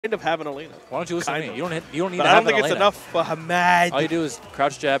of having a Lena. Why don't you listen to me? You don't need but to I have don't think it's enough for Hamad. All you do is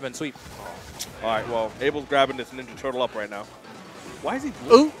crouch, jab, and sweep. All right, well, Abel's grabbing this Ninja Turtle up right now. Why is he?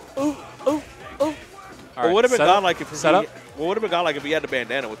 Ooh, ooh, ooh, ooh. What would have been gone like if he had the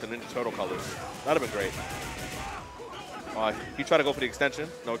bandana with the Ninja Turtle colors? That'd have been great. He tried to go for the extension.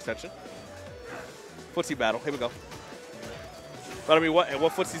 No extension. Footsie battle. Here we go. But I mean, what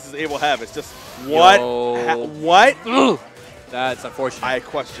footsies does Abel have? It's just what? What? Ugh. That's unfortunate. I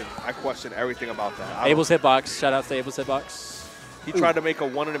question everything about that. Abel's hitbox. Shout out to Abel's hitbox. He tried to make a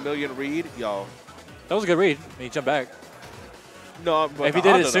 1 in a million read. Yo. That was a good read. He jumped back. No, but if he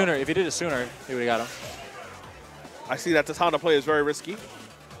did it sooner, he would have got him. I see that this Honda play is very risky.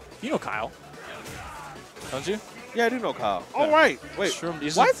 You know Kyle, don't you? Yeah, I do know Kyle. Yeah. All right. Wait.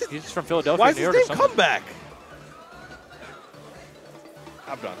 He's from Philadelphia, Why is New York his or name something. Comeback?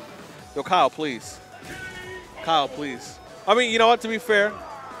 I'm done. Yo, Kyle, please. Kyle, please. I mean, you know what? To be fair,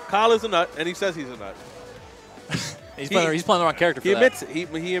 Kyle is a nut, and he says he's a nut. he's playing the wrong character for he that. admits it.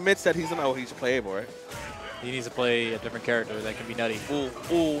 He admits that he's a nut. Oh, he's a play Abel, right? He needs to play a different character that can be nutty.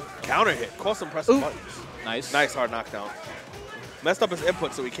 Ooh. Counter hit. Caught some pressing buttons. Nice. Nice hard knockdown. Messed up his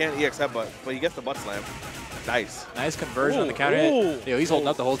input, so he can't EX headbutt, but he gets the butt slam. Nice. Nice conversion on the counter hit. Yo, he's holding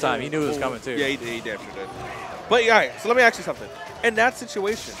up the whole time. He knew it was coming, too. Yeah, he damn sure did. But, all right, so let me ask you something. In that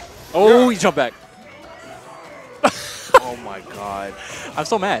situation. Oh, he jumped back. Oh, my God. I'm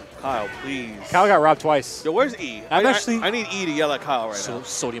so mad. Kyle, please. Kyle got robbed twice. Yo, where's E? I need E to yell at Kyle right now.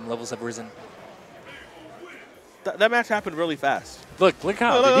 Sodium levels have risen. That match happened really fast. Look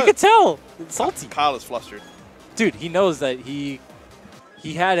Kyle. You can tell. It's salty. Kyle is flustered. Dude, he knows that he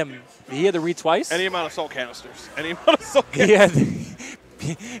had the read twice. Any amount of salt canisters. Any amount of salt canisters. He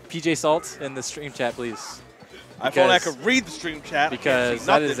had PJ Salt in the stream chat, please. I thought I could read the stream chat. Because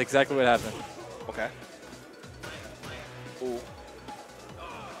that is exactly what happened. Okay. Ooh.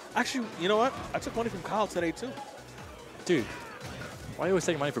 Actually, you know what? I took money from Kyle today, too. Dude, why are you always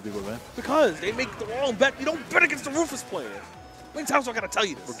taking money from people, man? Because they make the wrong bet. You don't bet against the Rufus player. How many times do I got to tell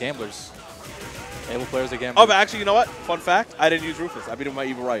you this? We're gamblers. Able players are gamblers. Oh, but actually, you know what? Fun fact, I didn't use Rufus. I beat him with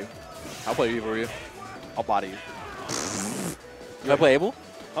my Evil Ryu. I'll play Evil Ryu. I'll body you. If I play Abel?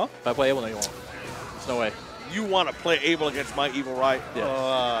 Huh? If I play Abel, no, you won't. There's no way. You want to play Abel against my Evil Ryu?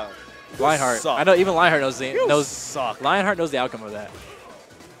 Yeah. Lionheart. Suck. I know even Lionheart knows suck. Lionheart knows the outcome of that.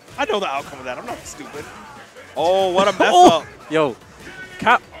 I know the outcome of that. I'm not stupid. Oh, what a mess up. Yo.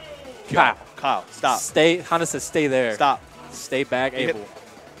 Kyle, stop. Honda says stay there. Stop. Stay back, Abel.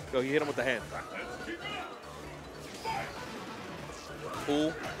 Yo, you hit him with the hand.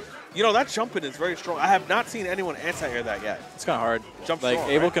 Ooh. You know, that jumping is very strong. I have not seen anyone anti-air that yet. It's kind of hard. Jump like strong,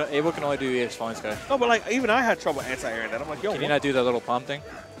 Abel can only do EX Flying Sky. No, but like even I had trouble anti-airing that. I'm like, yo, can you not do that little palm thing?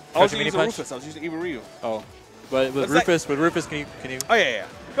 I was using Rufus. I was using Evil Ryu. Oh, but with Rufus, can you? Oh yeah.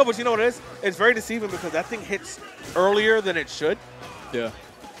 No, but you know what it is? It's very deceiving because that thing hits earlier than it should. Yeah.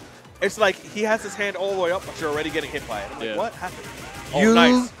 It's like he has his hand all the way up, but you're already getting hit by it. I'm like, what happened? Oh,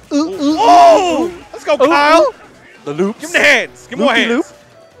 nice. Oh! Let's go, Kyle! The loops. Give him the hands. Give more hands.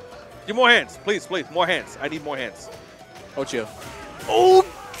 Give more hands. Please, more hands. I need more hands. Ocho. Oh,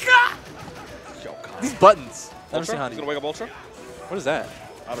 God! Yo, Kyle. These buttons. Ultra? He's going to wake up Ultra? What is that?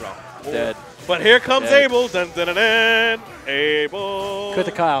 I don't know. Dead. But here comes Abel. Dun, dun, dun, dun. Abel. Cut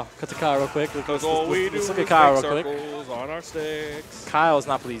to Kyle. Cut to Kyle real quick. Let's look at Kyle real quick. On our sticks. Kyle's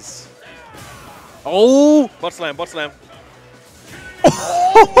not pleased. Oh! Butt slam, butt slam.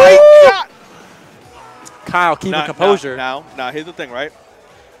 Oh my God! Kyle, keeping composure. Now, here's the thing, right?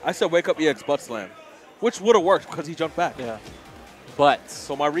 I said wake up EX butt slam, which would have worked because he jumped back. Yeah. But.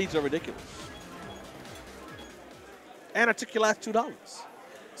 So my reads are ridiculous. And I took your last $2.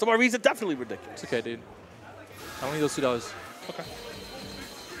 So my reads are definitely ridiculous. It's okay, dude. I don't need those $2. Okay.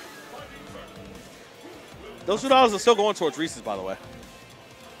 Those $2 are still going towards Reese's, by the way.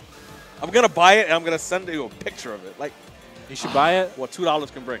 I'm going to buy it, and I'm going to send you a picture of it. Like, you should buy it. What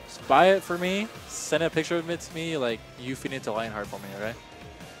 $2 can bring. Buy it for me. Send a picture of it to me. Like, you feed it to Lionheart for me, okay?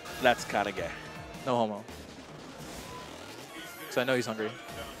 That's kind of gay. No homo. Because I know he's hungry.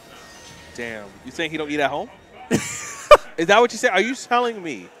 Damn. You saying he don't eat at home? Is that what you say? Are you telling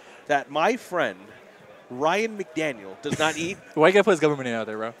me that my friend, Ryan McDaniel, does not eat? Why you got to put his government name out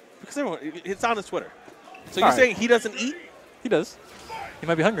there, bro? Because everyone, it's on his Twitter. So you're saying he doesn't eat? He does. He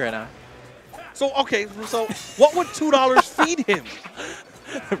might be hungry right now. So, okay, so what would $2 feed him?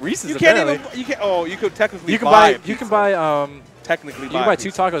 Reese's, you can't even, you can't, oh, you could technically technically you can buy 2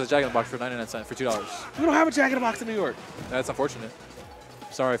 tacos at Jack in the Box for 99 cents for $2. We don't have a Jack in the Box in New York. That's unfortunate.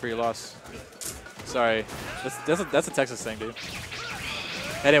 Sorry for your loss. Sorry. That's a Texas thing, dude.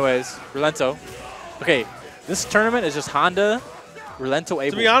 Anyways, Rolento. Okay, this tournament is just Honda, Rolento,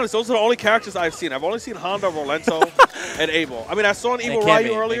 Abel. To be honest, those are the only characters I've seen. I've only seen Honda, Rolento, and Abel. I mean, I saw an Evil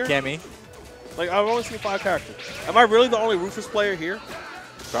Ryu earlier. And Cammy. Like, I've only seen 5 characters. Am I really the only Rufus player here?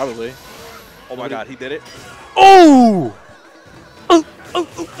 Probably. Oh my God, he did it. Oh!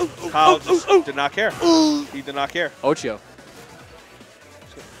 Kyle just did not care. He did not care. Ocho.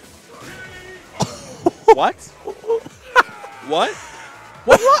 What? What?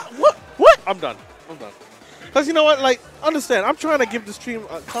 What? I'm done. Because you know what? Like, understand, I'm trying to give the stream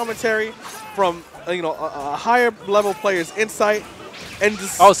commentary from, you know, a higher level player's insight. And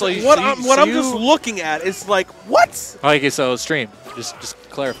just what I'm just looking at is like, what? Okay, so stream. Just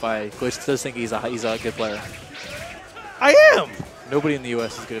clarify. Glitch does think he's a good player. I am. Nobody in the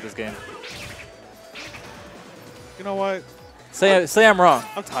U.S. is good at this game. You know what? Say I'm wrong.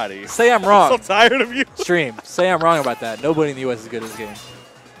 I'm tired of you. Say I'm wrong. I'm so tired of you. Stream. Say I'm wrong about that. Nobody in the U.S. is good at this game.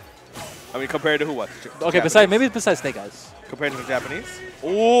 I mean, compared to who? What? Okay, besides Snake Eyes. Compared to the Japanese?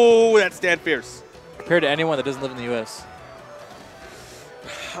 Oh, that's Dan Fierce. Compared to anyone that doesn't live in the U.S.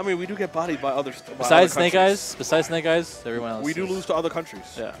 I mean, we do get bodied by others. Besides Snake Eyes, everyone else. We do lose to other countries.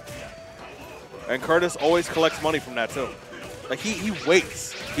 Yeah. And Curtis always collects money from that too. Like he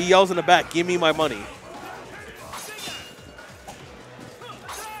waits. He yells in the back, "Give me my money."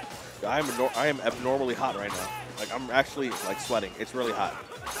 I am abnormally hot right now. Like I'm actually like sweating. It's really hot.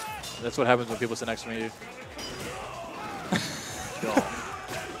 That's what happens when people sit next to me, dude.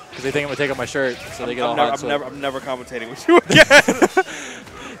 Because they think I'm gonna take off my shirt, so they get all hot. I'm never commentating with you again.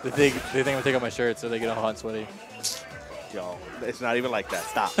 They think I'm gonna take off my shirt, so they get all hot and sweaty. Yo, it's not even like that.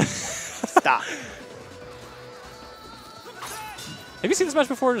 Stop. Stop. Have you seen this match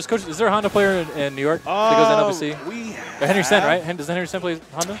before? Is there a Honda player in New York that goes to NLBC? Henry Sen, right? Does Henry Sen play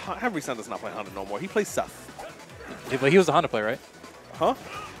Honda? Henry Sen does not play Honda no more. He plays Seth. Yeah, but he was the Honda player, right? Huh?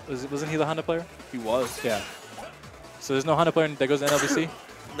 Wasn't he the Honda player? He was. Yeah. So there's no Honda player that goes to NLBC?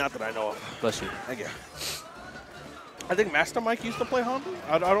 Not that I know of. Bless you. Thank you. I think Master Mike used to play Honda.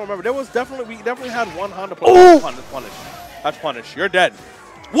 I don't remember. We definitely had one Honda player. Oh! Punish. That's Punish. You're dead.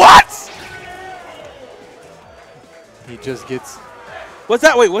 What? He just gets... Was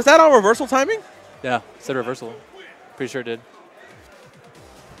that on reversal timing? Yeah, it said reversal. Pretty sure it did.